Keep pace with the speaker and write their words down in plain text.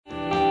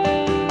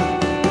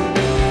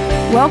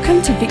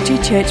Welcome to Victory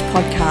Church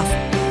Podcast.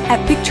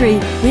 At Victory,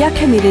 we are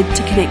committed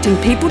to connecting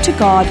people to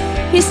God,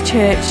 His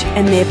church,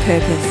 and their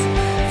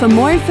purpose. For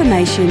more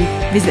information,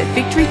 visit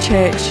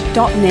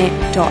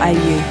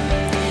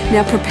victorychurch.net.au.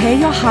 Now prepare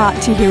your heart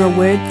to hear a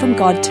word from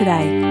God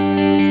today.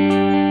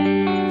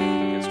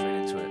 Get straight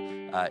into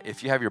it.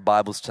 If you have your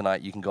Bibles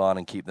tonight, you can go on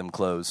and keep them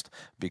closed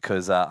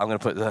because I'm going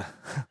to put the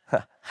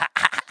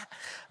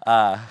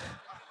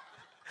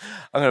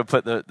I'm going to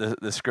put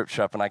the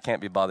scripture up, and I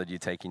can't be bothered you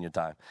taking your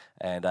time.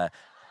 And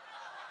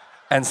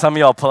some of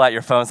y'all pull out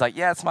your phones like,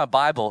 yeah, it's my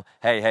Bible.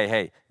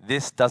 Hey,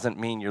 this doesn't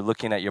mean you're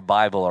looking at your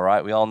Bible, all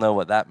right? We all know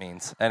what that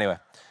means. Anyway,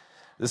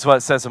 this is what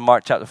it says in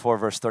Mark chapter 4,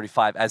 verse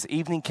 35. As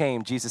evening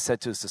came, Jesus said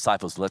to his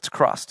disciples, let's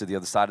cross to the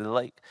other side of the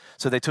lake.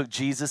 So they took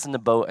Jesus in the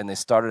boat, and they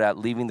started out,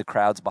 leaving the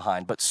crowds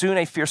behind. But soon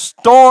a fierce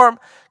storm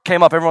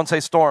came up. Everyone say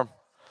storm.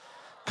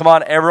 Come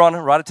on, everyone,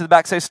 write it to the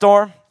back, say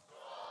storm.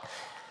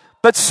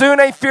 But soon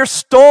a fierce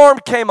storm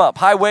came up.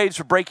 High waves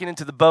were breaking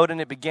into the boat,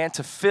 and it began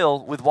to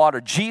fill with water.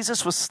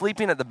 Jesus was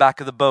sleeping at the back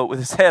of the boat with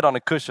his head on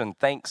a cushion.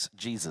 Thanks,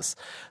 Jesus.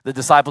 The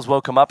disciples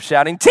woke him up,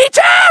 shouting,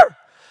 Teacher,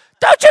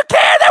 don't you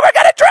care that we're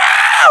going to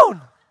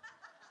drown?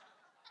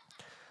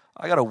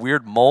 I got a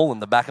weird mole in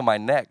the back of my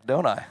neck,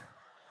 don't I?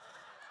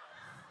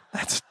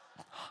 That's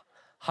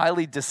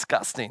highly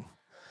disgusting.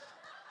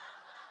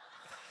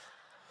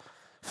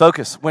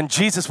 Focus. When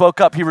Jesus woke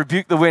up, he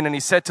rebuked the wind and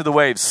he said to the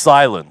waves,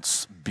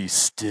 silence, be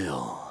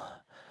still.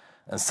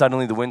 And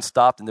suddenly the wind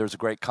stopped and there was a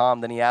great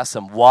calm. Then he asked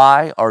them,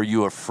 why are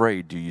you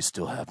afraid? Do you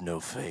still have no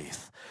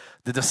faith?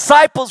 The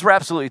disciples were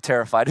absolutely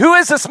terrified. Who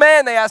is this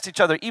man? They asked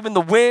each other. Even the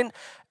wind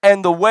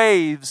and the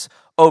waves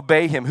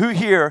obey him. Who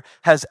here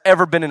has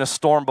ever been in a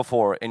storm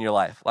before in your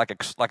life? Like a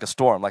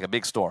storm, like a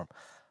big storm.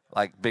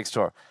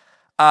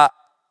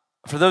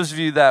 For those of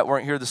you that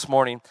weren't here this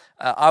morning,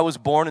 I was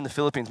born in the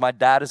Philippines. My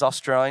dad is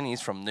Australian. He's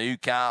from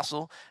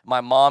Newcastle.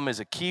 My mom is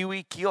a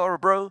Kiwi, Kia ora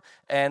bro.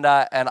 And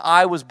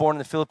I was born in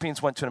the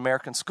Philippines, went to an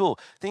American school.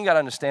 The thing you got to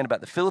understand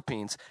about the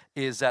Philippines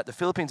is that the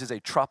Philippines is a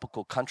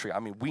tropical country. I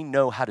mean, we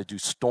know how to do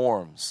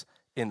storms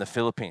in the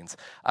Philippines.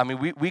 I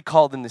mean, we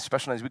call them, these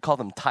special names, we call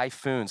them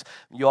typhoons.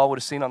 You all would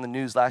have seen on the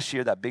news last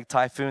year that big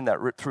typhoon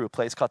that ripped through a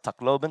place called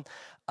Tacloban.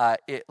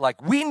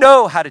 We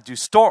know how to do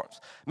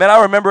storms. Man,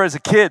 I remember as a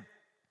kid,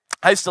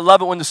 I used to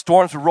love it when the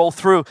storms would roll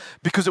through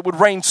because it would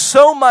rain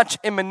so much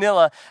in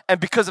Manila, and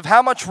because of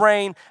how much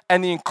rain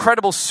and the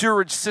incredible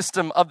sewerage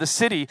system of the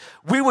city,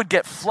 we would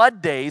get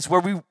flood days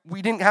where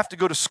we didn't have to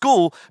go to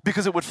school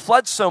because it would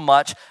flood so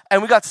much,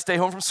 and we got to stay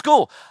home from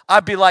school.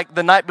 I'd be like,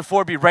 the night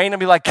before it'd be rain, I'd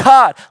be like,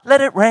 God,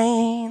 let it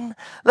rain,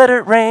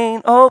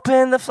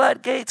 open the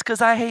floodgates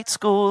because I hate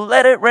school,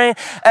 let it rain.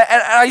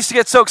 And I used to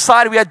get so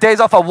excited. We had days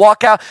off, I'd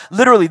walk out,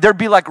 literally, there'd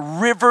be like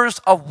rivers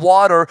of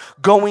water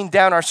going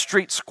down our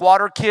street.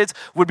 Squatter kids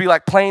would be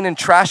like playing in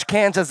trash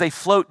cans as they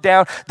float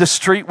down the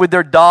street with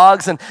their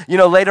dogs. And,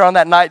 later on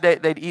that night,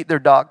 they'd eat their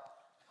dog.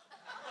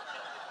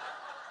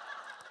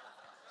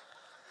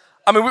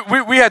 I mean,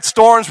 we had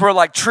storms where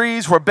like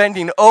trees were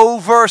bending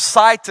over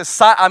side to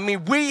side. I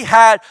mean, we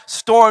had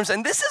storms.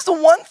 And this is the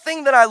one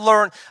thing that I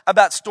learned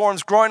about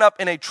storms growing up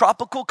in a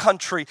tropical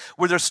country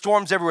where there's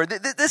storms everywhere.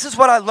 This is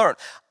what I learned.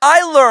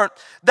 I learned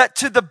that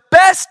to the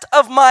best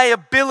of my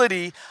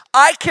ability,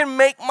 I can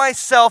make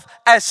myself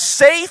as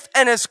safe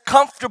and as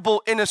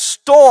comfortable in a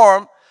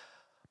storm.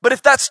 But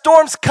if that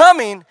storm's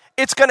coming,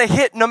 it's going to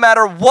hit no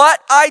matter what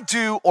I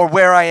do or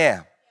where I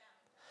am.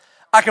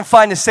 I can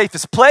find the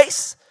safest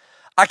place.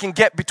 I can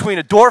get between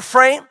a door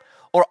frame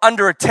or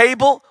under a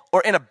table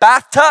or in a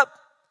bathtub.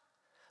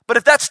 But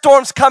if that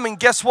storm's coming,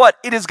 guess what?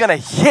 It is going to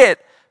hit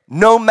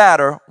no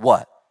matter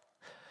what.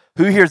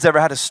 Who here has ever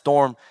had a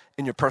storm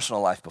in your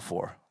personal life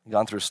before? You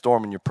gone through a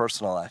storm in your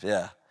personal life?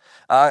 Yeah.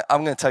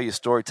 I'm going to tell you a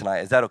story tonight.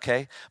 Is that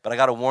okay? But I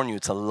got to warn you,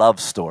 it's a love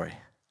story.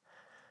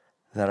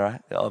 Is that all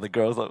right? All the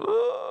girls like,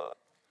 oh,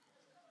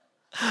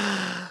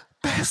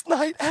 best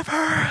night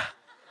ever.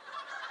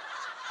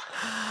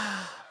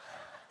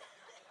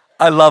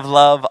 I love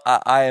love.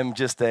 I'm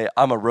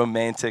a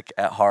romantic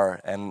at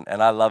heart, and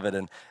I love it.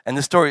 And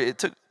this story,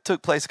 it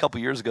took place a couple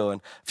years ago,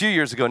 and a few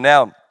years ago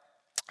now,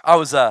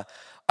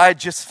 I had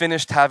just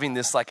finished having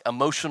this like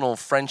emotional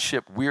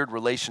friendship, weird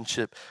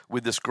relationship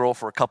with this girl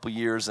for a couple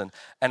years, and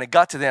it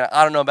got to that.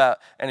 I don't know about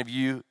any of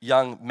you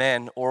young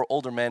men or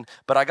older men,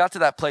 but I got to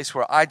that place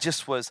where I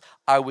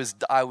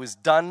was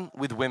done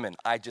with women.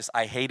 I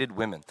hated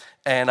women,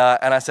 and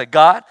I said,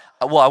 God,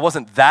 well, I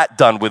wasn't that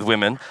done with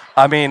women.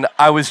 I mean,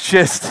 I was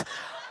just.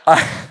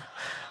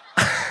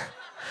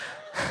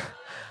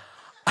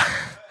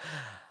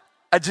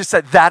 I just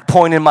at that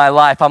point in my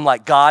life, I'm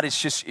like, God,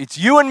 it's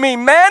you and me.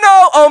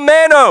 Mano, oh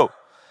mano.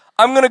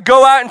 I'm going to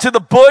go out into the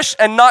bush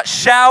and not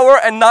shower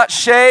and not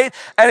shave.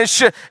 And it's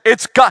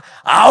God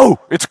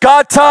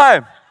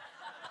time.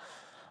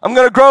 I'm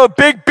going to grow a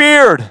big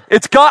beard.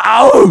 It's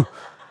God,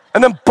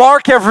 and then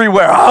bark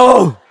everywhere.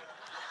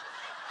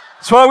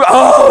 So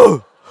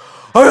I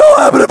don't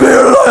have a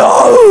beard.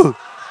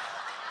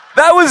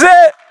 That was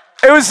it.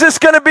 It was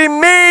just going to be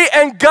me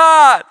and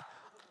God.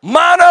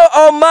 Mano,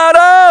 oh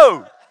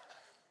mano.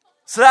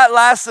 So that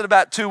lasted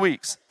about 2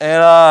 weeks.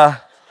 And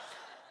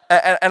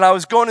I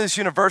was going to this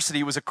university.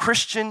 It was a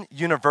Christian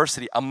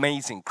university.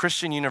 Amazing.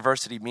 Christian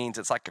university means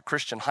it's like a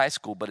Christian high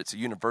school, but it's a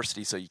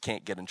university, so you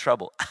can't get in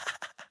trouble.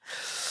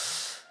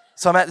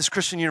 So I'm at this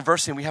Christian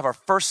university, and we have our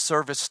first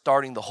service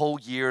starting the whole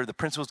year. The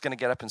principal's going to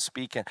get up and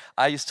speak, and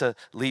I used to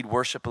lead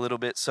worship a little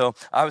bit. So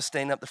I was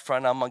standing up the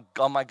front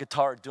on my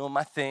guitar, doing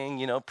my thing,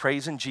 you know,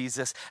 praising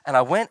Jesus. And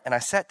I went and I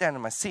sat down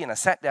in my seat, and I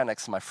sat down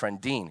next to my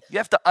friend Dean. You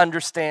have to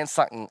understand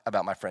something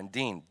about my friend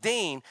Dean.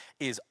 Dean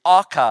is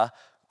Auca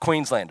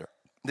Queenslander.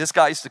 This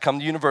guy used to come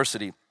to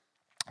university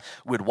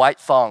with white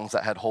thongs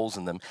that had holes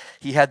in them.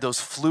 He had those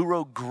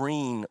fluoro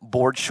green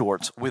board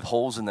shorts with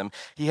holes in them.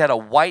 He had a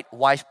white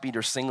wife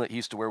beater singlet he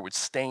used to wear with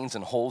stains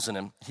and holes in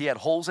him. He had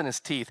holes in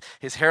his teeth.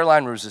 His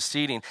hairline was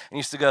receding. And he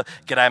used to go,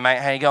 "G'day, mate.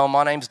 How you going?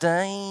 My name's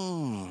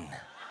Dean."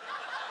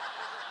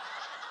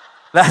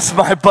 That's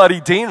my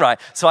buddy Dean,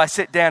 right? So I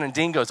sit down and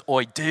Dean goes,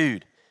 "Oi,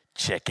 dude,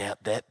 check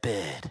out that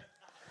bed."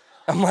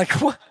 I'm like,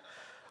 what?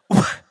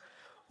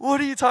 What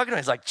are you talking about?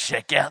 He's like,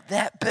 "Check out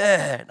that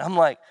bed." I'm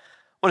like,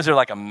 what is there,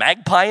 like a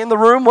magpie in the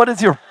room? What is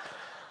your...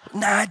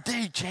 Nah,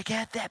 dude, check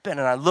out that bed.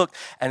 And I looked,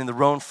 and in the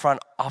row in front,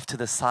 off to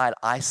the side,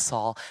 I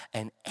saw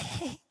an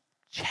angel.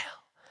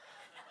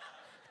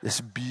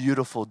 This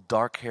beautiful,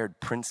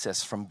 dark-haired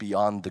princess from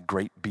beyond the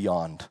great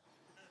beyond.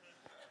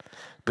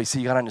 But you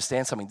see, you got to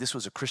understand something. This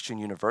was a Christian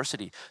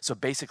university. So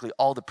basically,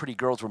 all the pretty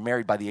girls were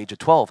married by the age of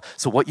 12.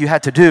 So what you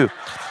had to do...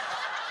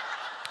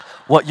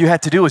 What you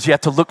had to do is you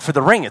had to look for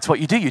the ring. It's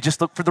what you do. You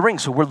just look for the ring.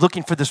 So we're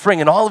looking for this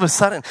ring, and all of a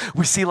sudden,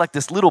 we see like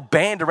this little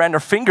band around her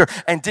finger,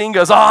 and Dean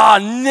goes, "Oh,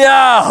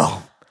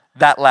 no!"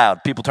 That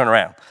loud. People turn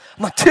around.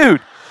 I'm like, dude,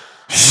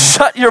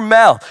 shut your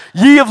mouth.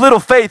 Ye of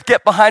little faith,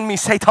 get behind me,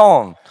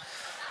 Satan.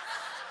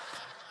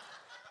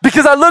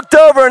 Because I looked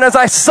over, and as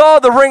I saw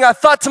the ring, I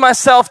thought to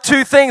myself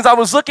two things. I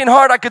was looking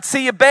hard. I could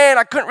see a band.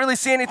 I couldn't really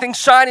see anything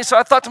shiny, so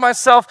I thought to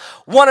myself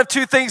one of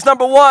two things.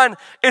 Number one,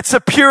 it's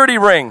a purity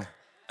ring.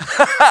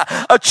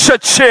 A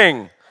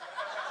cha-ching.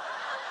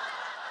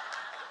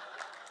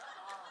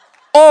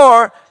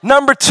 Or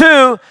number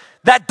two,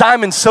 that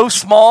diamond's so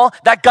small,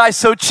 that guy's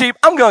so cheap,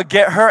 I'm going to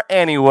get her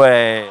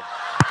anyway.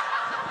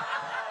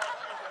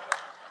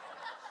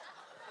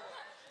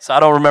 So I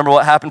don't remember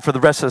what happened for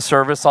the rest of the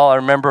service. All I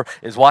remember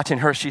is watching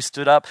her. She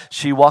stood up.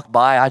 She walked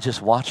by. I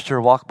just watched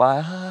her walk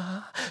by.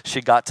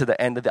 She got to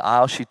the end of the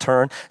aisle. She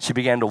turned. She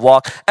began to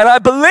walk. And I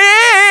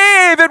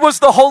believe it was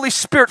the Holy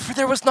Spirit, for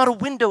there was not a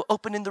window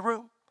open in the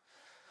room.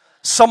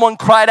 Someone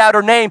cried out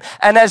her name,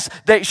 and as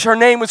her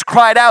name was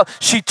cried out,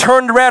 she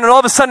turned around, and all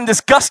of a sudden this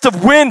gust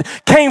of wind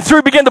came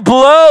through, began to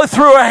blow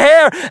through her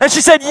hair, and she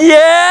said,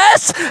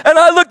 "Yes!" And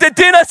I looked at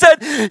Dean, I said,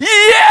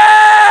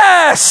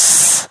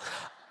 "Yes!"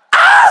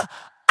 Ah!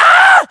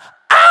 Ah!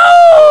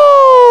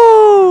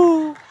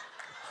 Ow!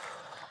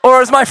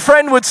 Or as my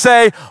friend would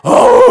say,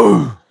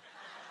 "Oh!"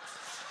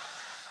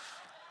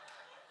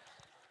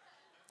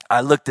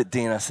 I looked at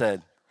Dean, I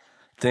said,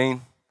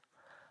 "Dean,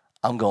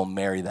 I'm going to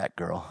marry that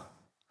girl."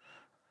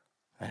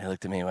 And he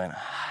looked at me and went,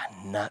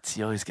 "Nuts,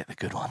 you always get the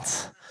good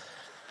ones."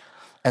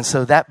 And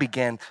so that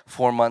began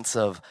 4 months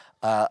of,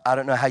 I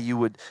don't know how you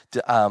would,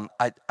 I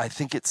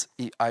think it's,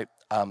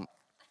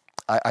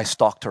 I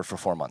stalked her for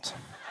 4 months.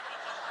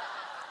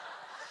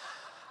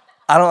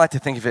 I don't like to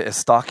think of it as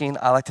stalking.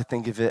 I like to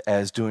think of it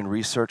as doing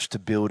research to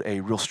build a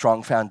real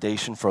strong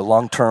foundation for a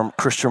long-term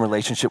Christian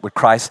relationship with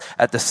Christ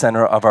at the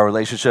center of our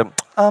relationship.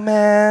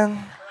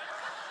 Amen.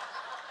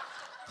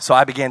 So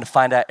I began to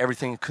find out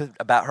everything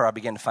about her. I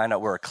began to find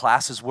out where her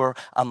classes were.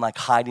 I'm like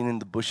hiding in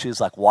the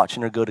bushes, like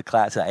watching her go to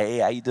class. Like, "Hey,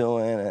 how you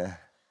doing?"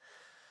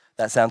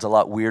 That sounds a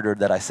lot weirder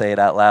that I say it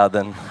out loud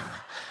than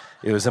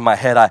it was in my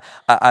head.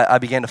 I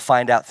began to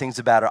find out things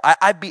about her.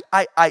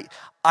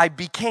 I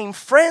became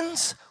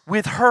friends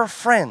with her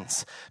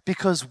friends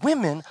because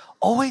women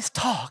always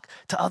talk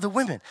to other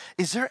women.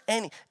 Is there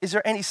any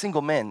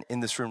single men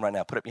in this room right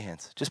now? Put up your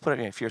hands. Just put up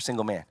your hand if you're a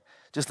single man.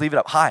 Just leave it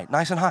up high,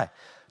 nice and high.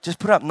 Just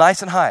put it up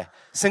nice and high.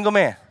 Single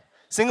man,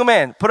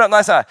 put it up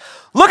nice and high.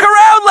 Look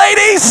around,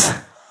 ladies.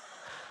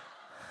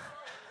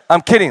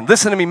 I'm kidding.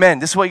 Listen to me, men.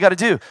 This is what you got to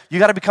do. You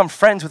got to become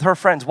friends with her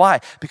friends.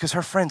 Why? Because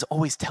her friends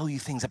always tell you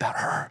things about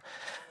her.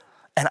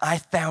 And I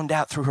found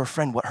out through her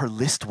friend what her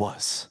list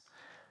was.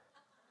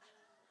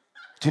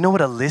 Do you know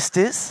what a list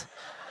is?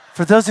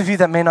 For those of you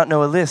that may not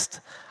know a list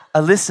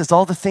is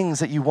all the things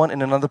that you want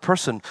in another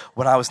person.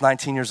 When I was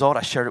 19 years old,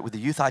 I shared it with the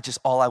youth.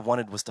 All I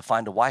wanted was to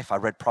find a wife. I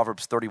read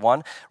Proverbs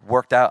 31,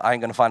 worked out, I ain't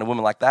going to find a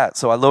woman like that.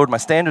 So I lowered my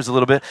standards a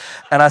little bit,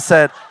 and I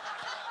said,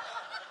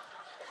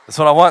 that's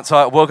what I want. So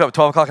I woke up at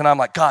 12 o'clock, and I'm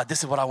like, God,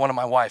 this is what I want in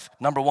my wife.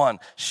 Number one,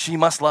 she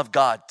must love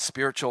God,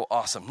 spiritual,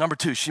 awesome. Number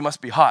two, she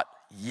must be hot.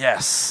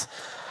 Yes.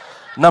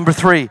 Number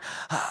three,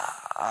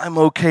 I'm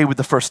okay with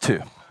the first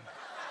two.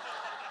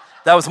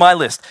 That was my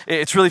list.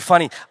 It's really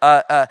funny.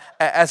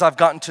 As I've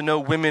gotten to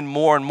know women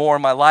more and more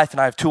in my life, and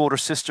I have 2 older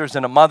sisters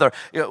and a mother,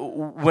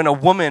 when a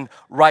woman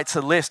writes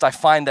a list, I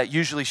find that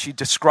usually she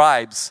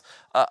describes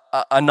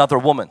another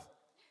woman.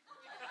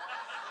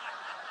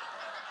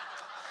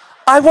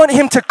 I want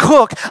him to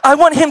cook. I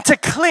want him to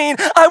clean.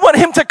 I want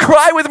him to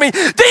cry with me. Do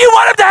you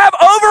want him to have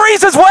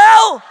ovaries as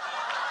well?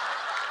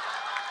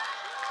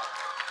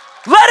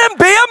 Let him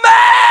be a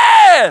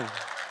man.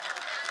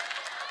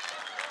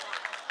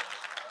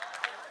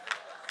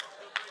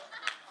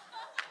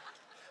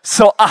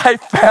 So I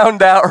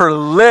found out her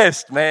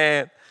list,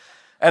 man.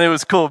 And it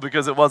was cool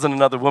because it wasn't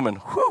another woman.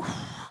 Whew.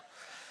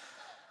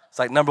 It's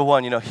like, number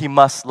one, he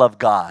must love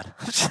God.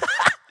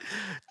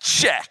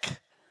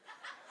 Check.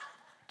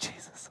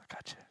 Jesus, I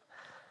got you.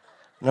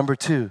 Number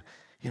two,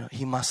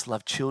 he must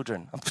love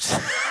children.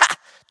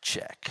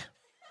 Check.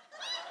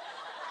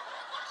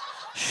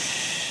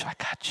 Shh, I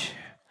got you.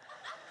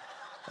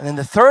 And then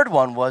the third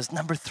one was,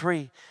 number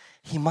three,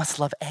 he must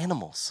love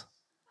animals.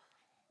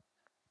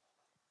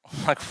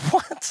 I'm like,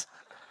 what?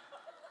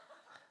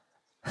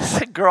 I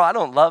said, girl, I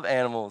don't love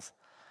animals.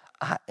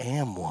 I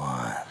am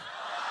one.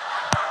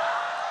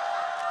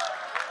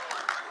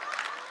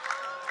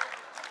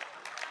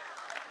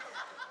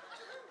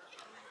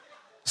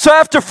 So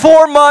after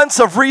 4 months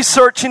of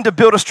researching to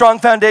build a strong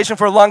foundation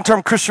for a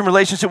long-term Christian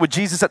relationship with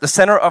Jesus at the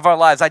center of our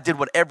lives, I did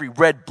what every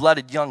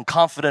red-blooded, young,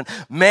 confident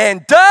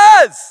man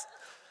does.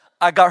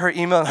 I got her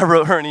email and I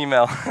wrote her an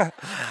email.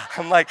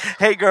 I'm like,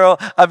 hey girl,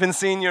 I've been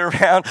seeing you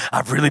around.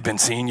 I've really been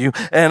seeing you.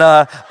 And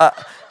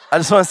I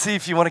just want to see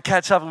if you want to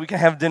catch up and we can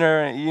have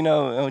dinner,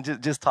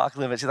 and just talk a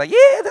little bit. She's like,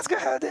 yeah, let's go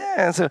have dinner.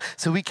 And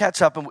so we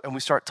catch up and we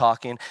start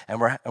talking and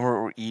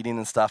we're eating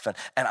and stuff. And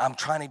I'm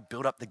trying to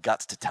build up the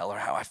guts to tell her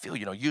how I feel.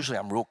 Usually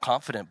I'm real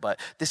confident,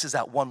 but this is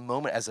that one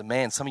moment as a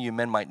man. Some of you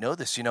men might know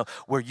this,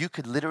 where you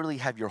could literally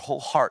have your whole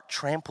heart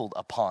trampled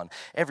upon.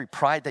 Every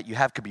pride that you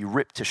have could be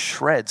ripped to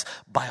shreds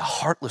by a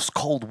heartless,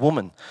 cold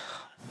woman.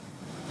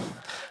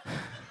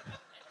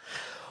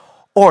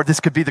 Or this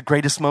could be the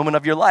greatest moment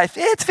of your life.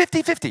 It's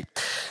 50-50.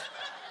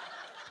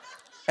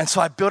 And so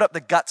I built up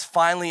the guts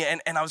finally,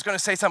 and I was going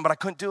to say something, but I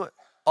couldn't do it.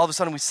 All of a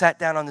sudden, we sat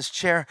down on this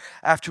chair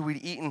after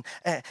we'd eaten,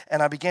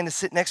 and I began to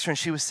sit next to her, and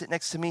she was sitting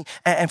next to me.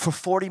 And for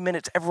 40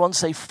 minutes, everyone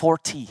say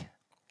 40.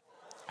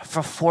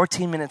 For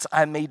 14 minutes,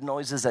 I made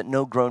noises that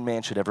no grown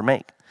man should ever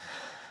make.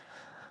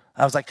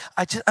 I was like,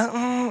 I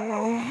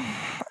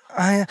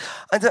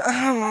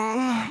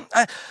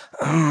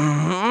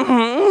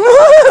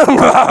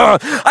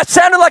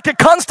sounded like a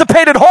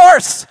constipated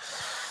horse.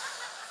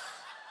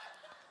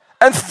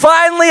 And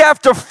finally,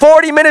 after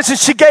 40 minutes, and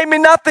she gave me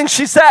nothing,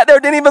 she sat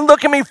there, didn't even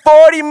look at me.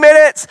 40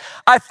 minutes,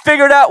 I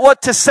figured out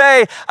what to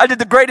say. I did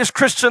the greatest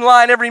Christian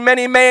line every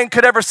many man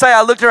could ever say.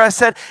 I looked at her, I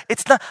said,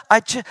 it's not,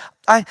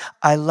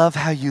 I love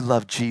how you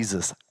love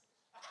Jesus.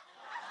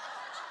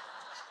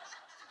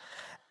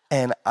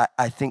 And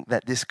I think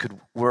that this could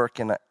work,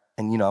 and I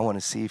want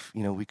to see if,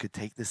 we could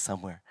take this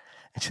somewhere.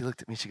 And she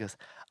looked at me, she goes,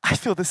 I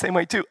feel the same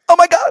way too. Oh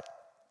my God.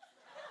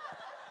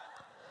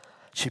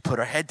 She put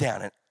her head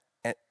down,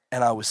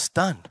 and I was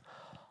stunned.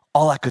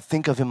 All I could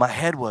think of in my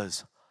head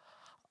was,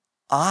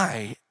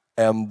 I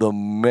am the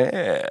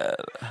man.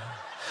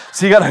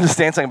 So you got to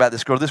understand something about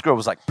this girl. This girl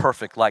was like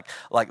perfect, like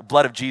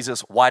blood of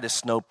Jesus, white as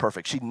snow,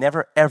 perfect. She'd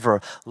never,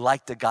 ever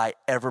liked a guy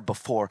ever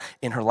before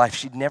in her life.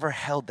 She'd never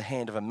held the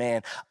hand of a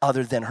man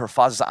other than her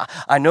father's.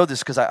 I know this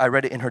because I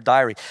read it in her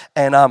diary.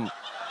 And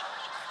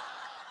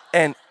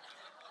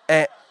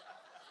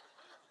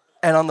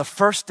on the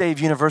first day of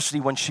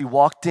university, when she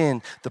walked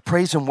in, the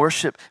praise and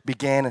worship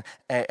began.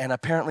 And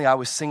apparently, I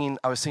was singing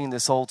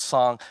this old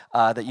song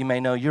that you may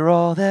know. You're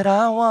all that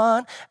I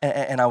want.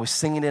 And I was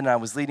singing it, and I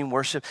was leading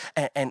worship.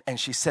 And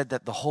she said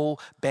that the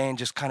whole band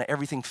just kind of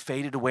everything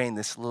faded away, and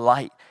this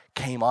light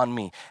came on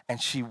me.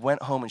 And she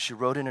went home and she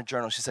wrote in her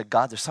journal. She said,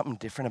 God, there's something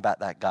different about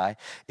that guy.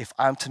 If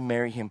I'm to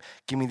marry him,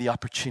 give me the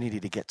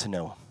opportunity to get to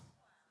know him.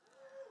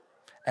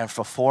 And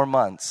for 4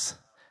 months,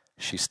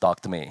 she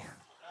stalked me.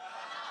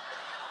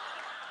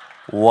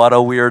 What a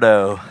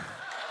weirdo.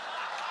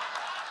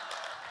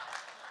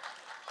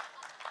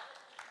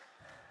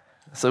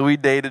 So we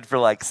dated for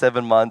like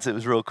 7 months. It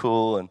was real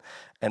cool.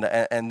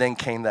 And then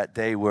came that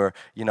day where,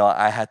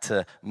 I had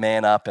to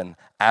man up and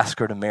ask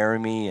her to marry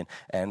me.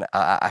 And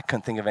I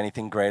couldn't think of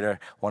anything greater.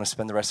 I want to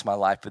spend the rest of my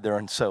life with her.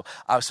 And so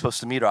I was supposed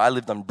to meet her. I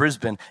lived on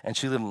Brisbane, and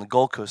she lived on the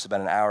Gold Coast,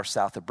 about an hour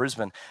south of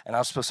Brisbane. And I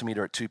was supposed to meet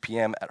her at 2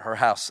 p.m. at her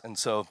house. And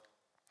so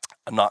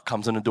a knock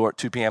comes on the door at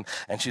 2 p.m.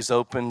 and she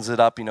opens it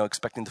up,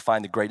 expecting to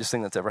find the greatest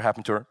thing that's ever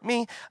happened to her,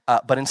 me.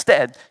 But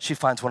instead, she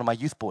finds one of my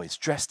youth boys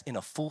dressed in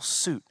a full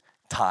suit,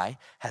 tie,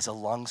 has a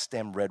long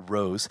stem red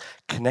rose.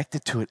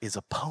 Connected to it is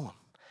a poem.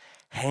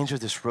 Hands her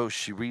this rose.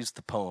 She reads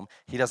the poem.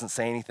 He doesn't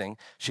say anything.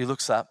 She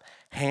looks up,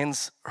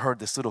 hands her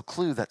this little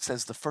clue that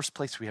says the first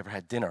place we ever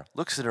had dinner.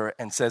 Looks at her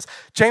and says,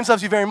 James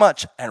loves you very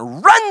much,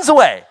 and runs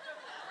away.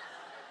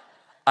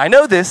 I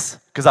know this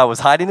because I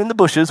was hiding in the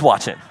bushes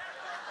watching.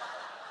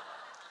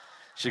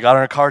 She got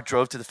in her car,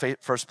 drove to the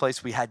first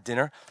place we had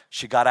dinner.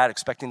 She got out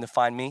expecting to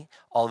find me.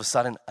 All of a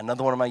sudden,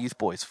 another one of my youth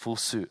boys, full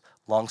suit,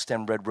 long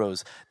stem red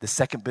rose, the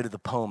second bit of the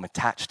poem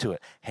attached to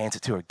it, hands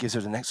it to her, gives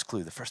her the next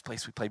clue. The first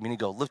place we played mini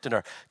golf, looked at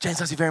her, James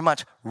loves you very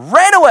much,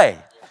 ran away.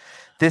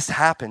 This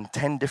happened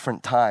 10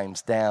 different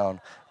times down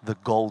the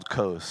Gold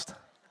Coast.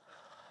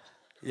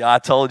 Yeah, I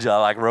told you I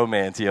like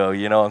romance, yo.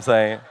 You know what I'm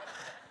saying?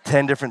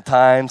 10 different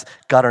times,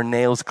 got her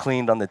nails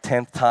cleaned on the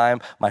 10th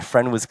time. My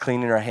friend was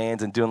cleaning her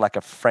hands and doing like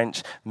a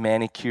French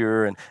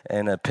manicure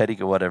and a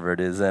pedicure, whatever it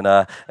is. And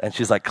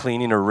she's like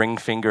cleaning her ring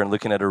finger and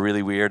looking at her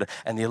really weird.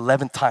 And the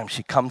 11th time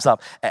she comes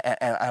up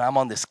and I'm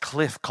on this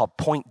cliff called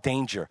Point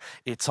Danger.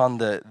 It's on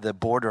the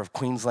border of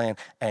Queensland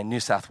and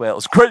New South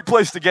Wales. Great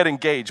place to get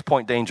engaged,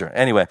 Point Danger.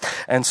 Anyway,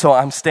 and so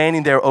I'm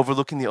standing there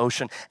overlooking the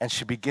ocean and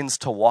she begins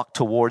to walk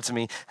towards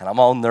me and I'm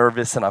all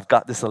nervous and I've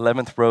got this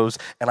 11th rose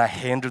and I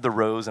hand her the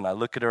rose and I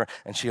look at her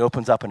and she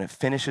opens up and it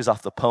finishes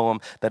off the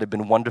poem that had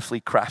been wonderfully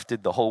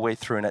crafted the whole way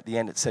through, and at the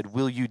end it said,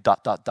 "Will you ...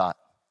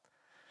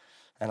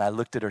 And I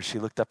looked at her, she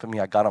looked up at me,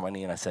 I got on my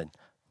knee and I said,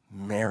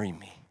 "Marry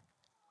me."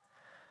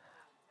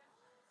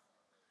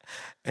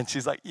 And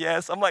she's like,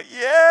 "Yes." I'm like,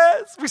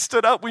 "Yes." We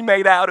stood up, we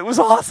made out, it was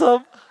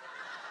awesome.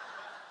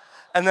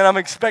 And then I'm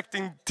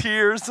expecting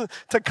tears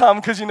to come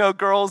because, you know,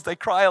 girls, they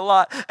cry a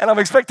lot. And I'm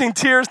expecting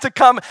tears to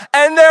come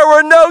and there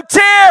were no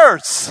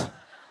tears.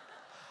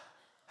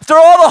 After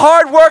all the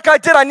hard work I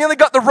did, I nearly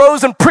got the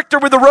rose and pricked her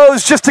with the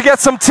rose just to get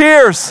some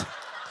tears.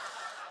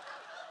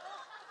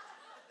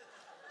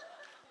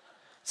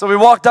 So we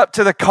walked up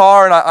to the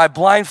car and I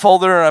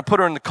blindfolded her and I put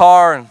her in the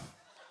car. And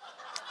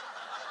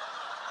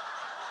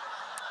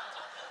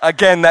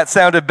again, that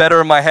sounded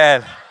better in my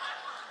head.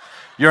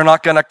 "You're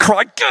not going to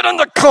cry. Get in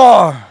the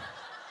car."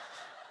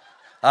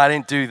 I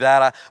didn't do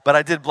that, but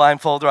I did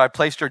blindfold her. I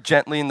placed her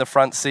gently in the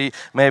front seat.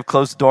 May have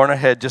closed the door on her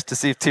head just to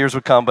see if tears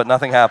would come, but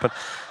nothing happened.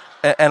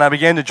 And I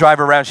began to drive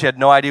her around. She had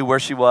no idea where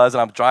she was,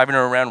 and I'm driving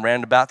her around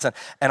roundabouts.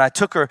 And I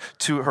took her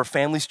to her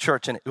family's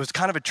church, and it was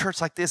kind of a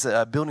church like this,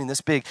 a building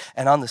this big.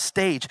 And on the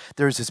stage,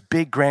 there's this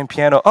big grand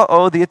piano.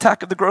 The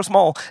attack of the gross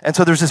mole. And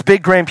so there's this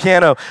big grand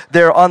piano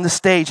there on the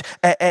stage,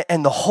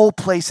 and the whole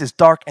place is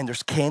dark, and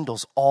there's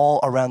candles all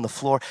around the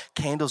floor,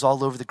 candles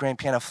all over the grand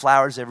piano,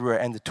 flowers everywhere,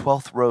 and the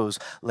 12th rose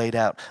laid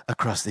out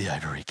across the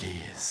ivory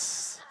keys.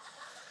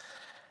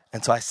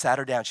 And so I sat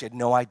her down. She had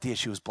no idea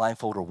she was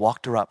blindfolded.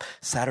 Walked her up,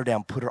 sat her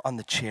down, put her on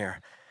the chair.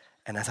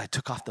 And as I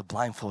took off the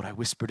blindfold, I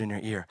whispered in her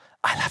ear,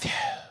 "I love you."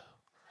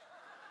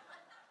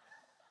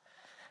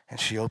 And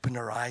she opened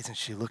her eyes and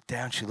she looked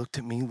down. She looked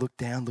at me, looked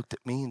down, looked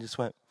at me, and just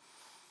went,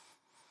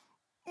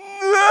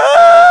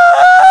 "Ah!"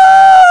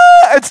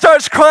 and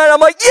starts crying. I'm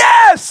like,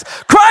 "Yes!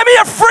 Cry me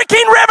a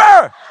freaking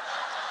river!"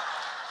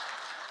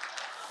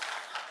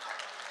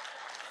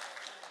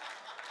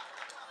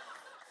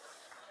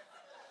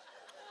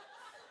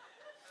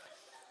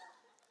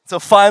 So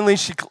finally,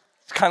 she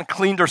kind of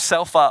cleaned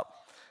herself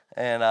up,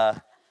 and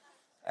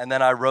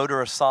then I wrote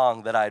her a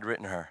song that I had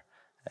written her,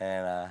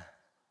 and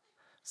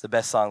it's the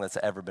best song that's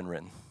ever been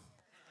written.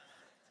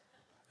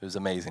 It was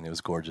amazing. It was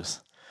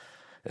gorgeous.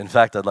 In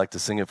fact, I'd like to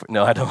sing it.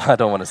 No, I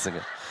don't want to sing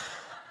it.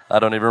 I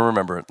don't even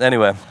remember it.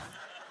 Anyway,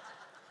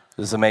 it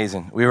was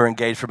amazing. We were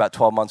engaged for about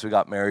 12 months. We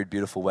got married.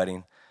 Beautiful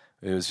wedding.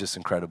 It was just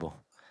incredible.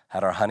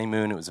 Had our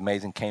honeymoon. It was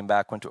amazing. Came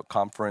back, went to a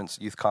conference,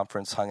 youth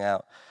conference, hung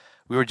out.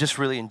 We were just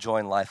really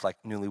enjoying life like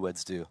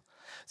newlyweds do.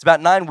 It's about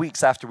 9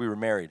 weeks after we were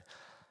married.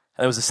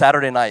 And it was a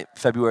Saturday night,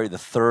 February the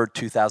 3rd,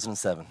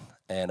 2007.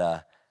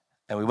 And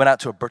we went out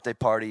to a birthday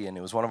party, and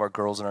it was one of our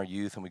girls in our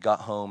youth. And we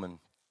got home, and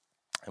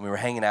we were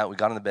hanging out. We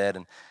got in the bed,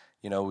 and,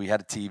 you know, we had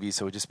a TV,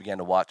 so we just began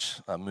to watch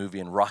a movie.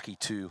 And Rocky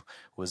II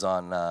was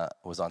on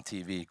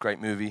TV. Great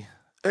movie.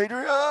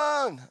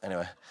 Adrian!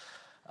 Anyway,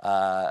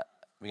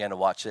 began to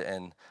watch it,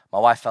 and my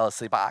wife fell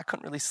asleep. I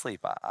couldn't really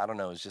sleep. I don't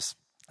know. It was just...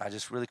 I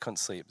just really couldn't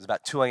sleep. It was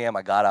about 2 a.m.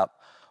 I got up,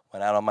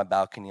 went out on my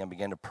balcony, and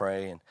began to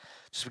pray, and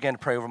just began to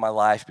pray over my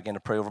life, began to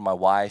pray over my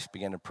wife,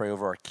 began to pray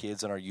over our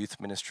kids and our youth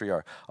ministry,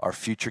 our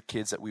future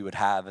kids that we would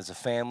have as a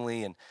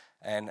family.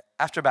 And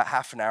after about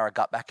half an hour, I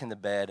got back into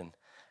bed, and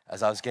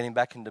as I was getting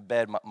back into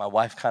bed, my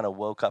wife kind of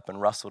woke up and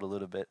rustled a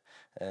little bit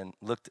and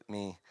looked at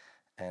me,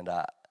 and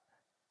I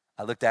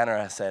looked down at her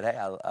and I said, "Hey,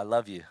 I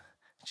love you."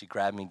 She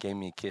grabbed me and gave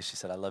me a kiss. She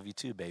said, "I love you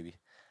too, baby."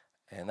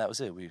 And that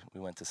was it. We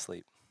went to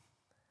sleep.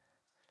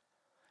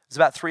 It was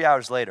about 3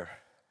 hours later,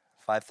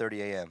 5:30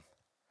 a.m.,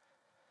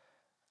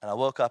 and I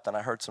woke up and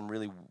I heard some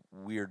really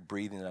weird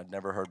breathing that I'd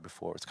never heard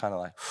before. It's kind of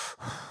like,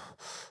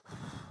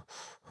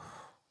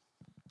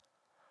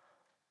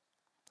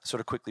 I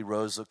sort of quickly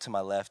rose, looked to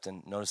my left,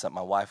 and noticed that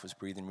my wife was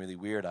breathing really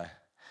weird. I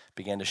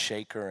began to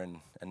shake her,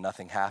 and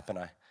nothing happened.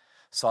 I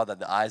saw that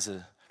the eyes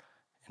in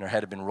her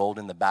head had been rolled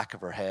in the back of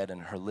her head,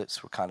 and her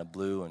lips were kind of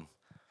blue. And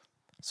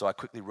so I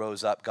quickly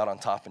rose up, got on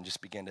top, and just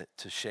began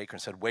to shake her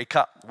and said, wake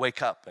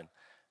up, and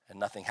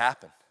nothing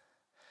happened.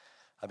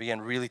 I began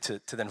really to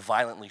then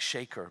violently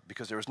shake her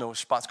because there was no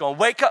response, going,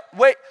 wake up,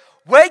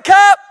 wake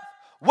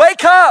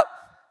up,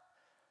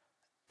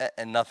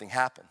 and nothing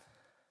happened.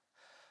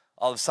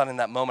 All of a sudden in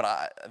that moment,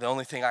 the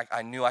only thing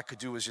I knew I could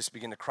do was just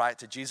begin to cry it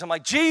to Jesus. I'm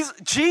like,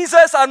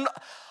 Jesus, I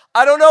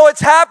don't know what's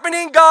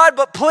happening, God,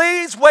 but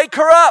please wake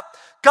her up.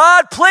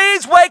 God,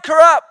 please wake her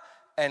up.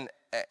 And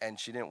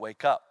she didn't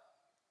wake up.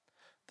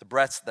 The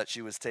breaths that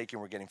she was taking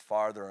were getting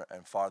farther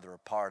and farther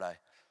apart.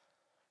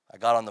 I I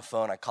got on the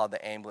phone. I called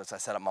the ambulance. I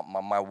said,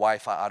 my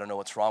wife, I don't know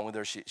what's wrong with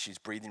her. She's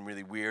breathing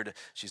really weird.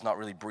 She's not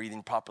really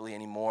breathing properly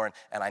anymore.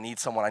 And I need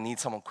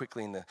someone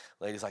quickly. And the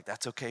lady's like,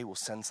 that's okay. We'll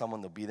send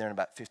someone. They'll be there in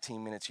about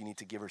 15 minutes. You need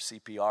to give her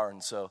CPR.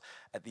 And so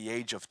at the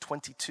age of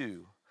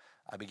 22,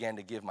 I began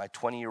to give my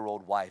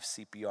 20-year-old wife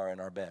CPR in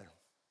our bed.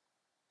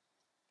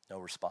 No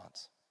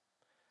response.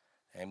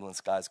 Ambulance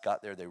guys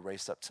got there. They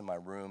raced up to my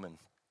room and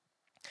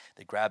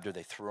they grabbed her,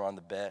 they threw her on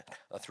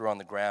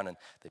the ground, and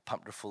they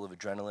pumped her full of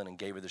adrenaline and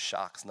gave her the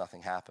shocks.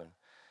 Nothing happened.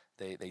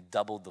 They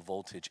doubled the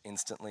voltage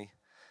instantly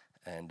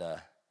and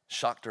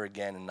shocked her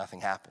again, and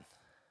nothing happened.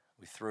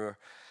 We threw her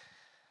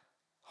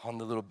on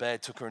the little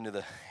bed, took her into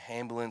the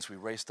ambulance. We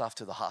raced off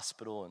to the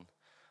hospital, and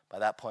by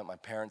that point, my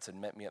parents had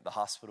met me at the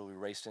hospital. We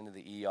raced into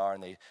the ER,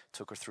 and they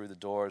took her through the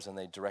doors, and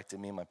they directed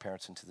me and my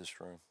parents into this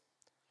room.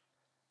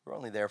 We were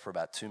only there for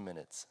about 2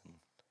 minutes, and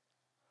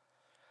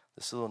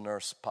this little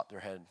nurse popped her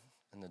head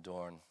in the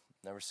door, and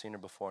never seen her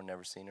before,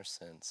 never seen her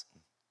since.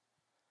 And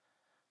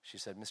she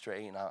said, Mr.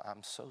 Ayton,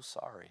 I'm so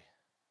sorry,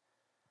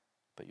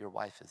 but your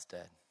wife is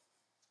dead.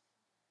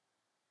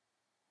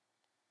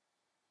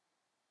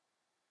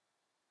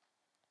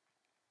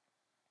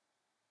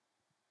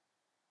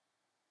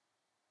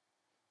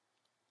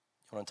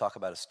 You want to talk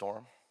about a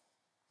storm?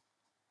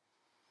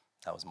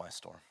 That was my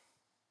storm.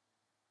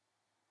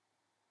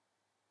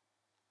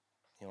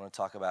 You want to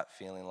talk about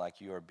feeling like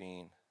you are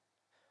being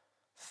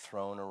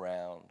thrown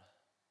around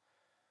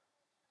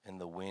in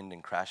the wind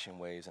and crashing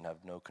waves and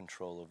have no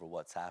control over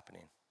what's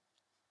happening?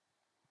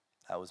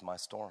 That was my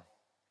storm.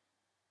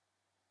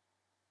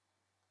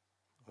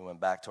 We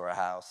went back to our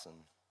house, and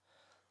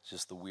it's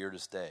just the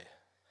weirdest day.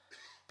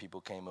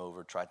 People came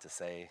over, tried to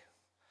say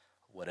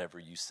whatever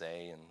you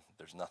say, and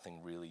there's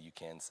nothing really you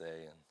can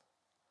say. And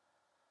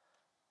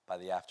by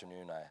the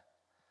afternoon,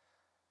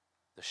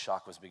 the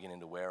shock was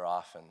beginning to wear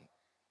off, and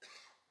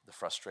the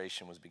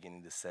frustration was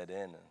beginning to set in,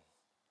 and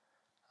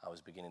I was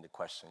beginning to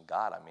question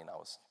God. I mean, I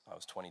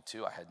was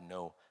 22. I had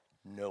no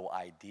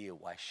idea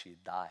why she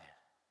had died.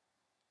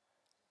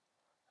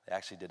 They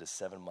actually did a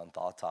 7-month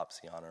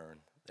autopsy on her, and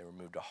they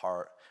removed her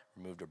heart,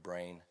 removed her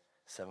brain,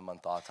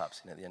 7-month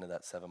autopsy, and at the end of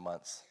that 7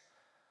 months,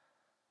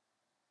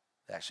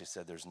 they actually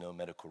said there's no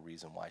medical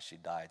reason why she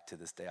died. To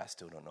this day, I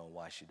still don't know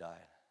why she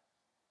died.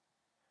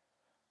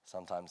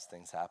 Sometimes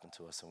things happen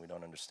to us and we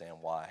don't understand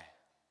why.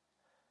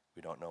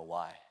 We don't know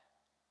why.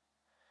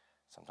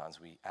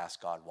 Sometimes we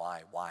ask God,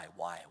 why?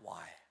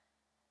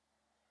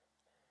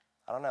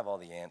 I don't have all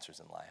the answers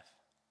in life.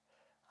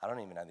 I don't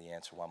even have the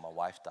answer why my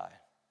wife died.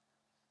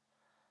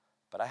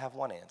 But I have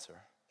one answer,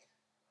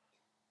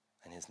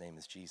 and his name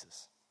is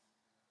Jesus.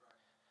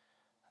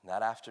 And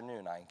that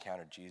afternoon, I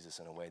encountered Jesus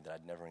in a way that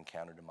I'd never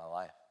encountered in my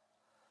life.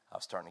 I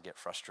was starting to get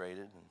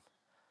frustrated and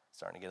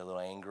starting to get a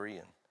little angry,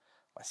 and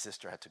my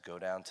sister had to go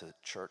down to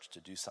church to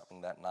do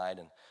something that night,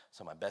 and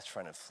so my best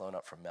friend had flown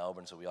up from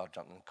Melbourne, so we all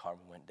jumped in the car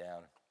and we went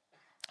down.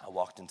 I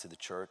walked into the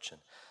church,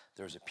 and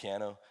there was a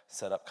piano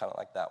set up, kind of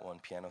like that one,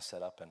 piano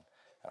set up, and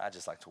I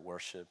just like to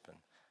worship,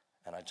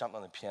 and I jumped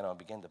on the piano and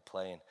began to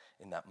play, and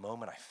in that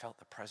moment, I felt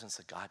the presence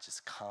of God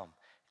just come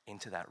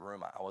into that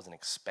room. I wasn't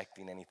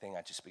expecting anything.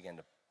 I just began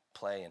to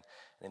play, and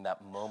in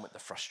that moment, the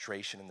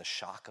frustration and the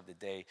shock of the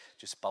day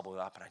just bubbled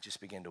up, and I just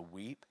began to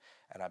weep,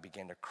 and I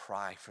began to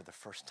cry for the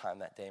first time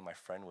that day. My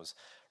friend was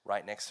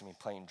right next to me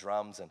playing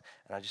drums, and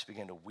I just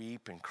began to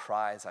weep and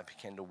cry as I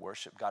began to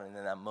worship God. And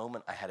in that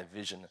moment, I had a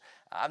vision.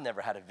 I've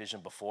never had a vision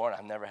before, and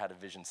I've never had a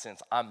vision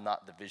since. I'm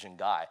not the vision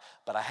guy,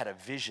 but I had a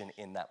vision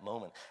in that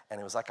moment, and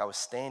it was like I was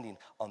standing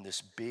on this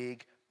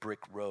big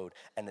brick road,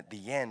 and at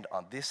the end,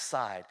 on this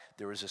side,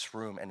 there was this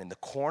room, and in the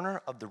corner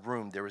of the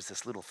room, there was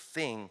this little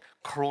thing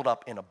curled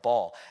up in a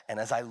ball, and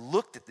as I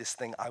looked at this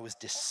thing, I was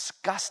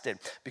disgusted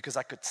because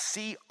I could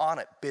see on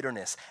it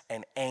bitterness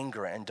and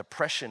anger and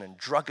depression and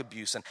drug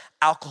abuse and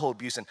alcohol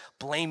abuse and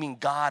blaming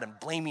God and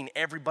blaming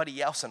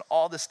everybody else and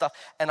all this stuff,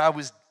 and I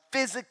was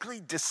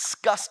physically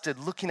disgusted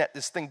looking at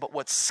this thing, but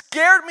what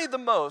scared me the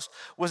most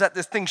was that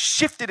this thing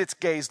shifted its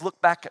gaze,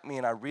 looked back at me,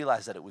 and I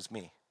realized that it was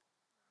me.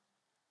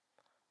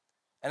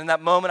 And in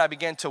that moment, I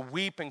began to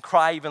weep and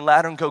cry even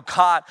louder and go,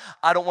 God,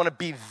 I don't want to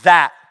be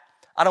that.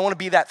 I don't want to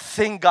be that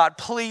thing, God.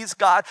 Please,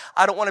 God,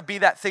 I don't want to be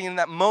that thing. In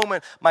that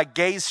moment, my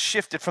gaze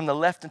shifted from the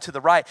left and to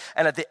the right.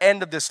 And at the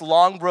end of this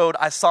long road,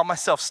 I saw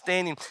myself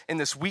standing in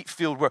this wheat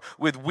field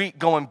with wheat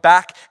going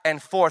back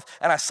and forth.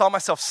 And I saw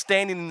myself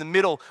standing in the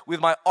middle with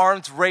my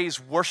arms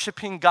raised,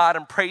 worshiping God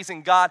and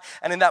praising God.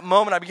 And in that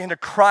moment, I began to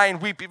cry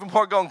and weep even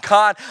more, going,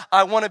 God,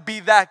 I want to be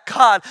that.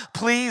 God,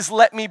 please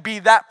let me be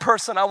that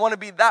person. I want to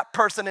be that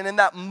person. And in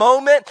that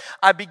moment,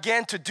 I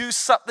began to do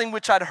something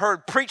which I'd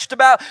heard preached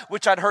about,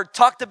 which I'd heard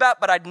talked about,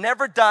 but I'd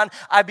never done.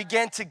 I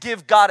began to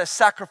give God a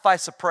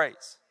sacrifice of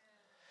praise.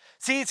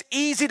 See, it's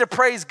easy to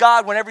praise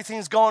God when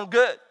everything's going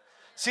good.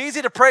 It's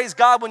easy to praise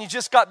God when you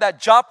just got that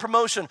job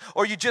promotion,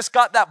 or you just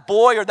got that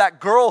boy or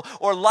that girl,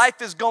 or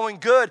life is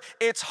going good.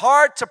 It's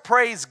hard to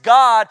praise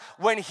God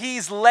when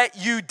He's let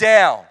you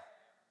down.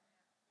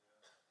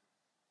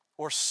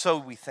 Or so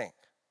we think.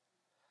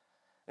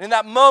 In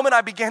that moment,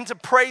 I began to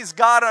praise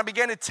God, and I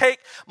began to take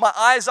my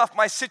eyes off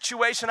my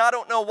situation. I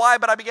don't know why,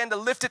 but I began to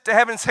lift it to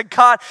heaven and say,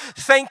 God,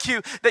 thank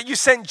you that you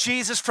sent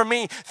Jesus for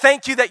me.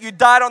 Thank you that you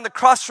died on the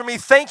cross for me.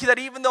 Thank you that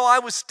even though I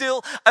was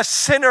still a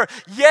sinner,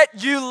 yet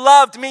you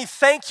loved me.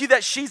 Thank you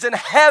that she's in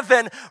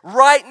heaven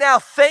right now.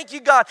 Thank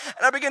you, God.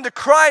 And I began to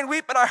cry and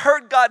weep, and I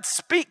heard God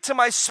speak to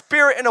my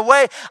spirit in a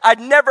way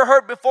I'd never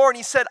heard before. And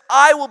he said,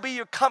 I will be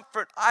your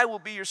comfort. I will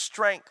be your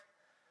strength.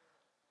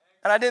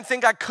 And I didn't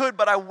think I could,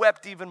 but I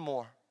wept even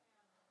more.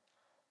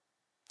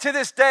 To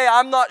this day,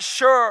 I'm not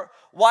sure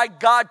why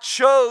God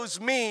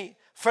chose me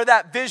for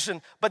that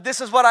vision, but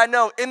this is what I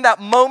know. In that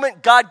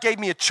moment, God gave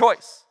me a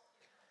choice.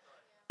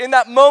 In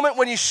that moment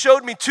when he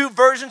showed me two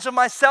versions of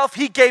myself,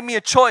 he gave me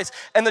a choice.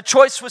 And the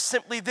choice was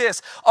simply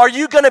this. Are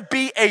you going to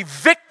be a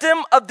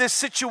victim of this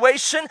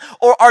situation,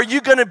 or are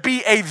you going to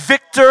be a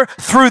victor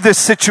through this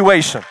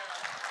situation?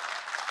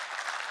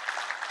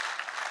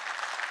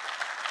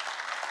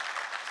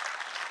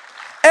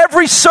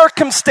 Every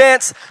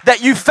circumstance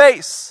that you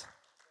face,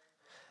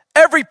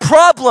 every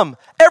problem,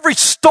 every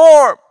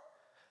storm,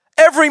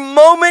 every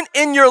moment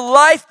in your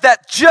life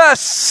that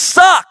just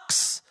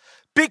sucks,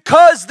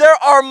 because there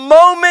are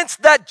moments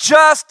that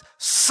just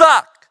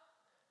suck.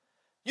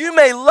 You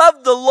may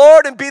love the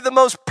Lord and be the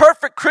most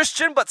perfect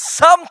Christian, but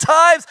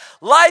sometimes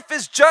life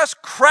is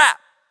just crap.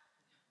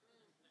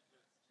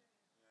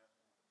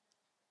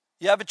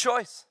 You have a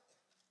choice.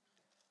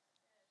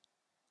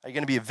 Are you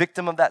going to be a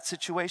victim of that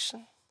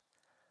situation?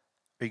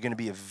 Or are you going to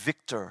be a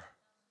victor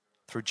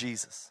through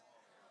Jesus?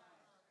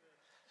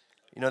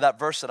 You know, that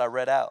verse that I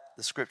read out,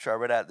 the scripture I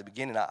read out at the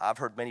beginning, I've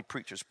heard many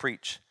preachers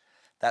preach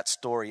that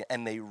story,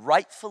 and they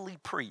rightfully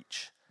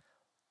preach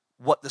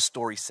what the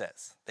story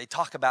says. They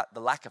talk about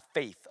the lack of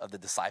faith of the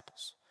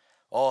disciples.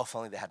 Oh, if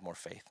only they had more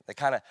faith. They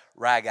kind of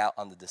rag out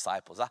on the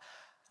disciples.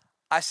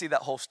 I see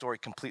that whole story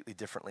completely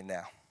differently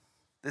now.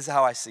 This is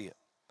how I see it.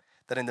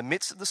 That in the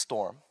midst of the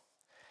storm,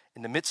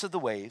 in the midst of the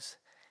waves,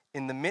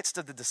 in the midst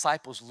of the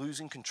disciples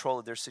losing control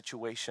of their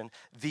situation,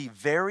 the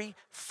very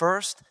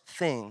first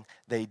thing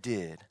they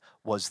did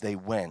was they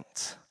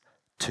went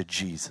to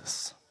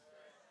Jesus.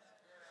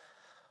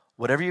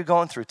 Whatever you're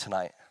going through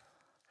tonight,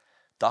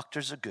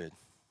 doctors are good.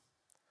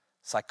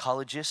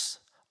 Psychologists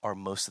are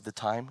most of the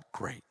time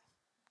great.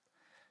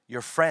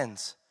 Your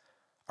friends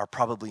are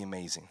probably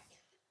amazing.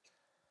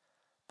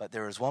 But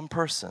there is one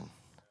person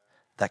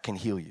that can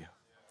heal you.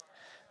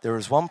 There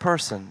is one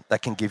person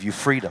that can give you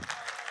freedom.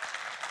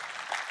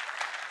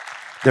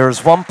 There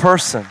is one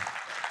person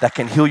that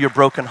can heal your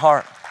broken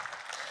heart.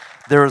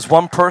 There is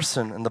one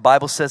person, and the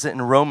Bible says it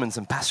in Romans,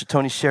 and Pastor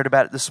Tony shared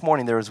about it this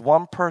morning. There is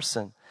one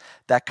person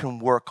that can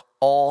work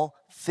all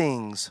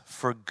things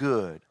for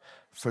good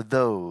for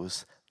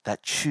those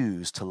that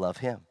choose to love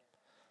him.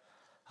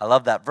 I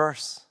love that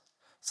verse.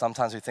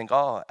 Sometimes we think,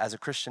 oh, as a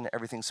Christian,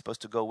 everything's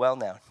supposed to go well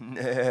now.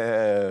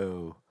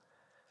 No.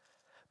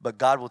 But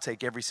God will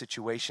take every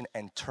situation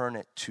and turn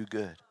it to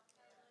good.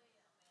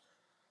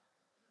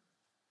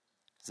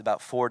 It's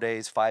about 5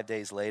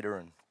 days later,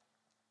 and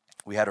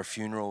we had our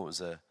funeral.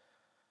 It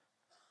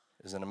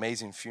was an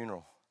amazing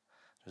funeral.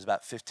 There was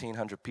about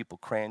 1,500 people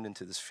crammed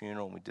into this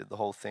funeral, and we did the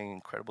whole thing,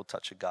 incredible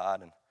touch of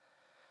God. And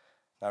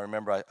I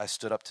remember I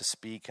stood up to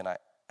speak, and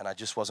I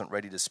just wasn't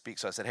ready to speak.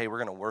 So I said, hey, we're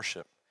going to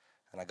worship.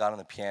 And I got on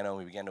the piano, and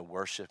we began to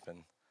worship.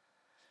 And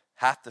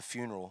half the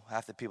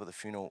people at the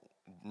funeral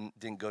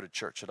didn't go to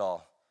church at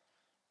all.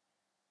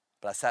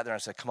 But I sat there and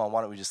I said, come on,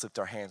 why don't we just lift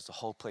our hands? The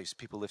whole place,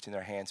 people lifting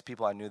their hands.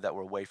 People I knew that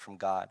were away from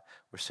God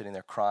were sitting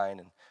there crying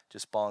and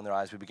just bawling their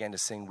eyes. We began to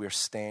sing, we're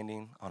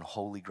standing on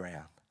holy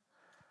ground.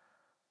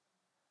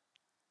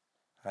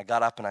 And I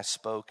got up and I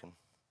spoke, and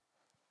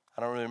I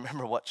don't really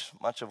remember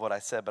much of what I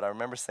said, but I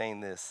remember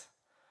saying this.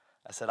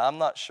 I said, I'm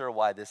not sure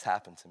why this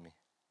happened to me.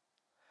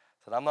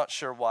 I said, I'm not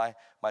sure why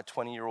my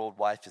 20-year-old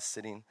wife is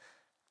sitting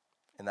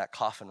in that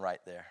coffin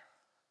right there.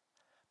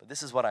 But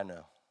this is what I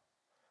know.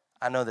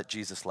 I know that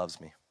Jesus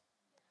loves me.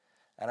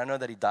 And I know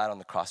that he died on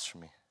the cross for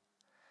me.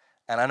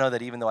 And I know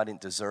that even though I didn't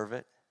deserve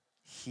it,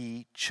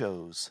 he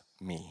chose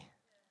me.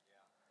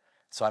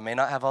 So I may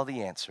not have all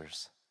the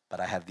answers, but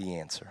I have the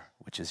answer,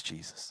 which is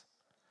Jesus.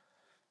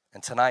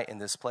 And tonight in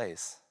this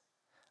place,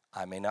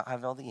 I may not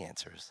have all the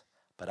answers,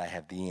 but I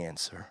have the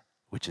answer,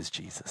 which is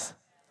Jesus.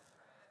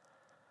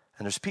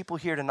 And there's people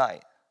here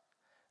tonight,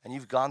 and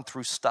you've gone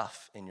through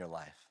stuff in your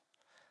life.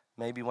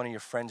 Maybe one of your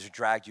friends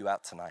dragged you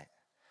out tonight.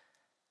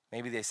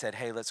 Maybe they said,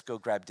 hey, let's go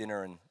grab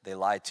dinner, and they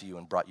lied to you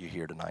and brought you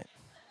here tonight.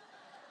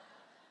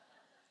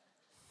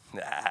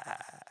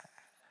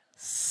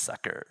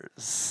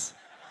 Suckers.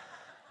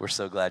 We're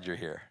so glad you're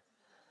here.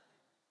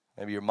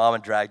 Maybe your mama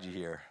dragged you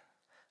here.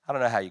 I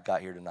don't know how you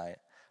got here tonight,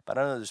 but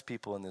I know there's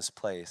people in this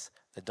place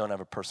that don't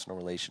have a personal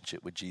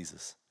relationship with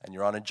Jesus, and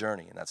you're on a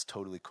journey, and that's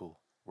totally cool.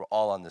 We're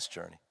all on this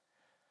journey.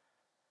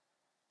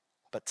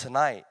 But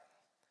tonight,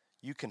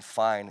 you can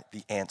find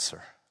the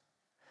answer.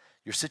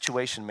 Your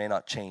situation may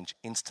not change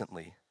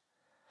instantly,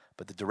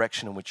 but the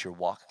direction in which you're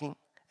walking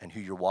and who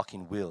you're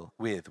walking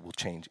with will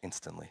change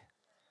instantly.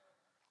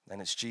 And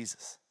it's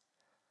Jesus.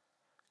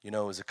 You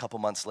know, it was a couple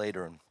months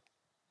later, and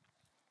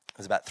It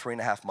was about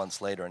 3.5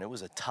 months later, and it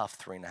was a tough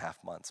 3.5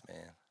 months,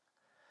 man.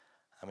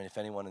 I mean, if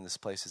anyone in this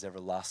place has ever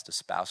lost a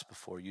spouse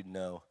before, you'd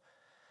know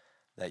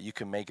that you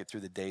can make it through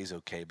the days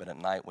okay, but at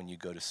night when you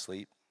go to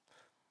sleep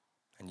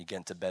and you get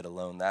into bed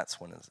alone, that's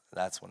when it's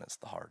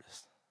the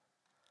hardest.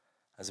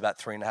 It was about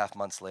 3.5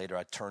 months later.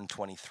 I turned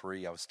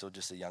 23. I was still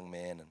just a young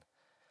man, and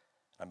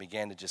I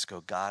began to just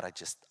go, God,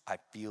 I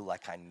feel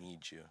like I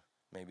need you.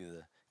 Maybe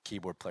the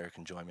keyboard player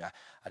can join me.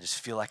 I just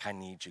feel like I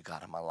need you,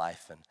 God, in my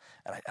life, and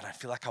I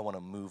feel like I want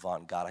to move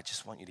on. God, I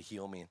just want you to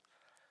heal me.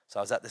 So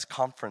I was at this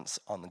conference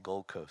on the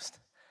Gold Coast.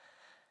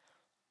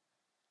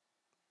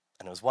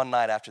 And it was one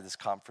night after this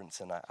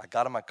conference, and I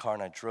got in my car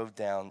and I drove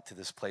down to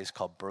this place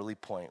called Burley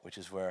Point, which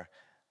is where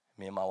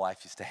me and my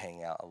wife used to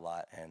hang out a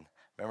lot. And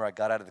remember, I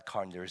got out of the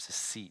car and there was a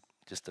seat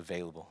just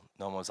available.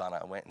 No one was on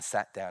it. I went and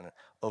sat down. It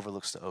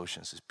overlooks the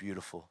ocean. It's this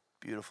beautiful,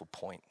 beautiful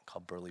point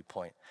called Burley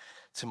Point.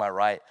 To my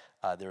right,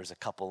 there was a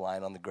couple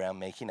lying on the ground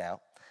making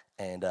out.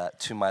 And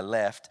to my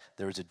left,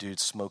 there was a dude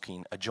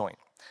smoking a joint.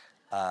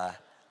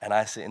 And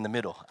I sit in the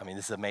middle. I mean,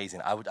 this is amazing.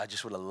 I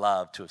just would have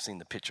loved to have seen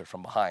the picture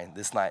from behind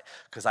this night,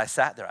 because I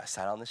sat there. I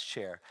sat on this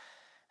chair,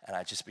 and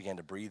I just began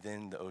to breathe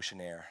in the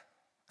ocean air.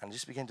 And I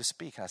just began to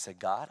speak. And I said,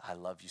 God, I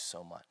love you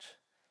so much,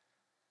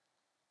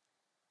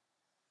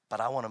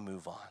 but I want to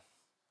move on.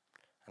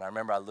 And I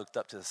remember I looked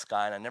up to the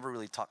sky, and I never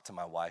really talked to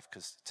my wife,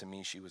 because to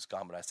me, she was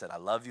gone. But I said, I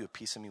love you. A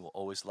piece of me will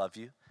always love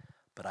you,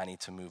 but I need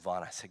to move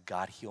on. I said,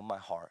 God, heal my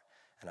heart.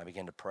 And I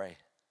began to pray.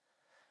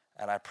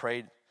 And I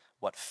prayed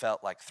what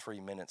felt like 3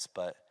 minutes,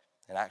 but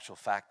in actual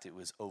fact, it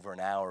was over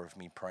an hour of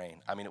me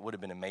praying. I mean, it would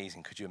have been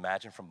amazing. Could you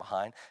imagine from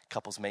behind,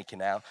 couples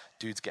making out,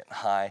 dudes getting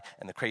high,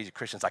 and the crazy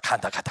Christians like,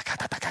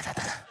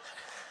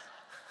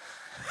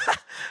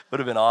 would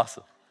have been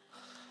awesome.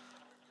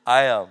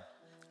 I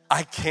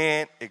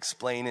can't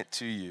explain it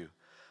to you,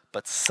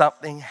 but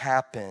something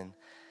happened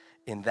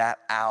in that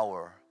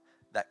hour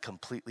that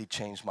completely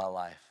changed my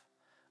life.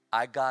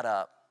 I got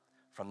up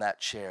from that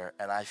chair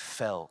and I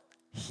felt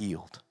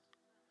healed.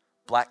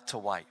 Black to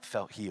white,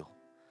 felt healed.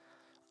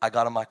 I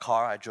got in my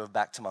car. I drove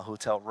back to my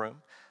hotel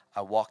room.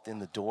 I walked in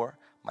the door.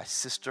 My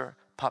sister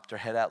popped her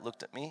head out,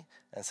 looked at me,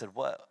 and said,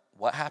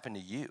 What happened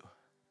to you?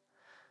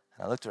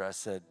 And I looked at her. I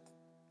said,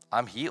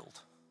 I'm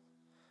healed.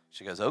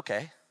 She goes,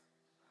 okay.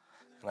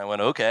 And I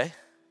went, okay.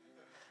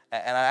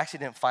 And I actually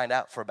didn't find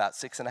out for about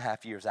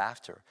 6.5 years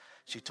after.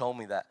 She told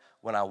me that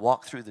when I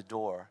walked through the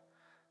door,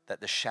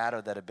 that the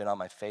shadow that had been on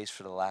my face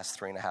for the last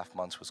 3.5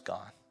 months was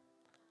gone.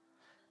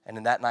 And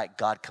in that night,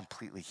 God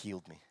completely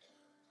healed me.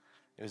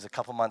 It was a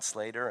couple months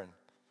later, and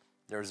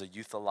there was a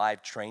Youth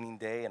Alive training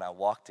day, and I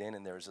walked in,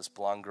 and there was this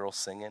blonde girl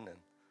singing,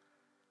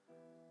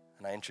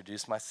 and I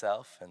introduced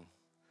myself, and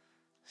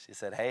she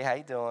said, hey, how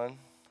you doing?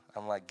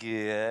 I'm like,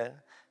 good.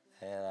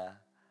 And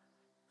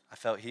I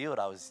felt healed.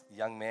 I was a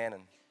young man,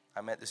 and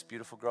I met this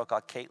beautiful girl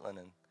called Caitlin,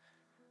 and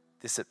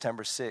this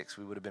September 6th,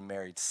 we would have been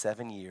married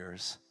 7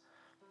 years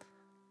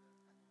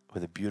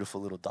with a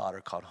beautiful little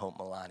daughter called Hope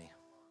Milani.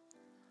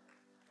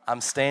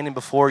 I'm standing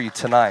before you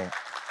tonight.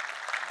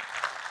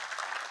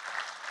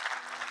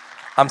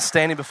 I'm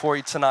standing before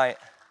you tonight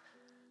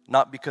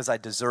not because I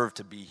deserve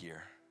to be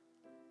here,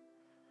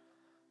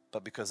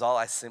 but because all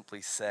I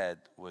simply said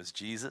was,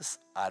 Jesus,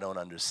 I don't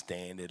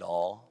understand it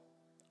all.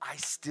 I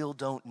still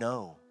don't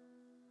know.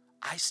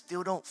 I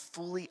still don't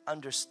fully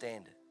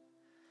understand it.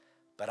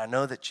 But I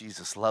know that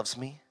Jesus loves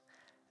me,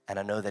 and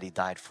I know that he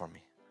died for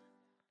me.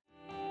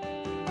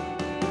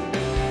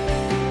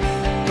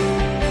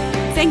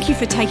 Thank you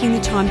for taking the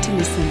time to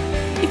listen.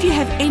 If you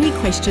have any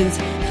questions,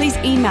 please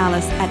email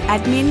us at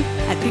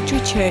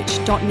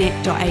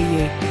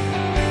admin@victorychurch.net.au.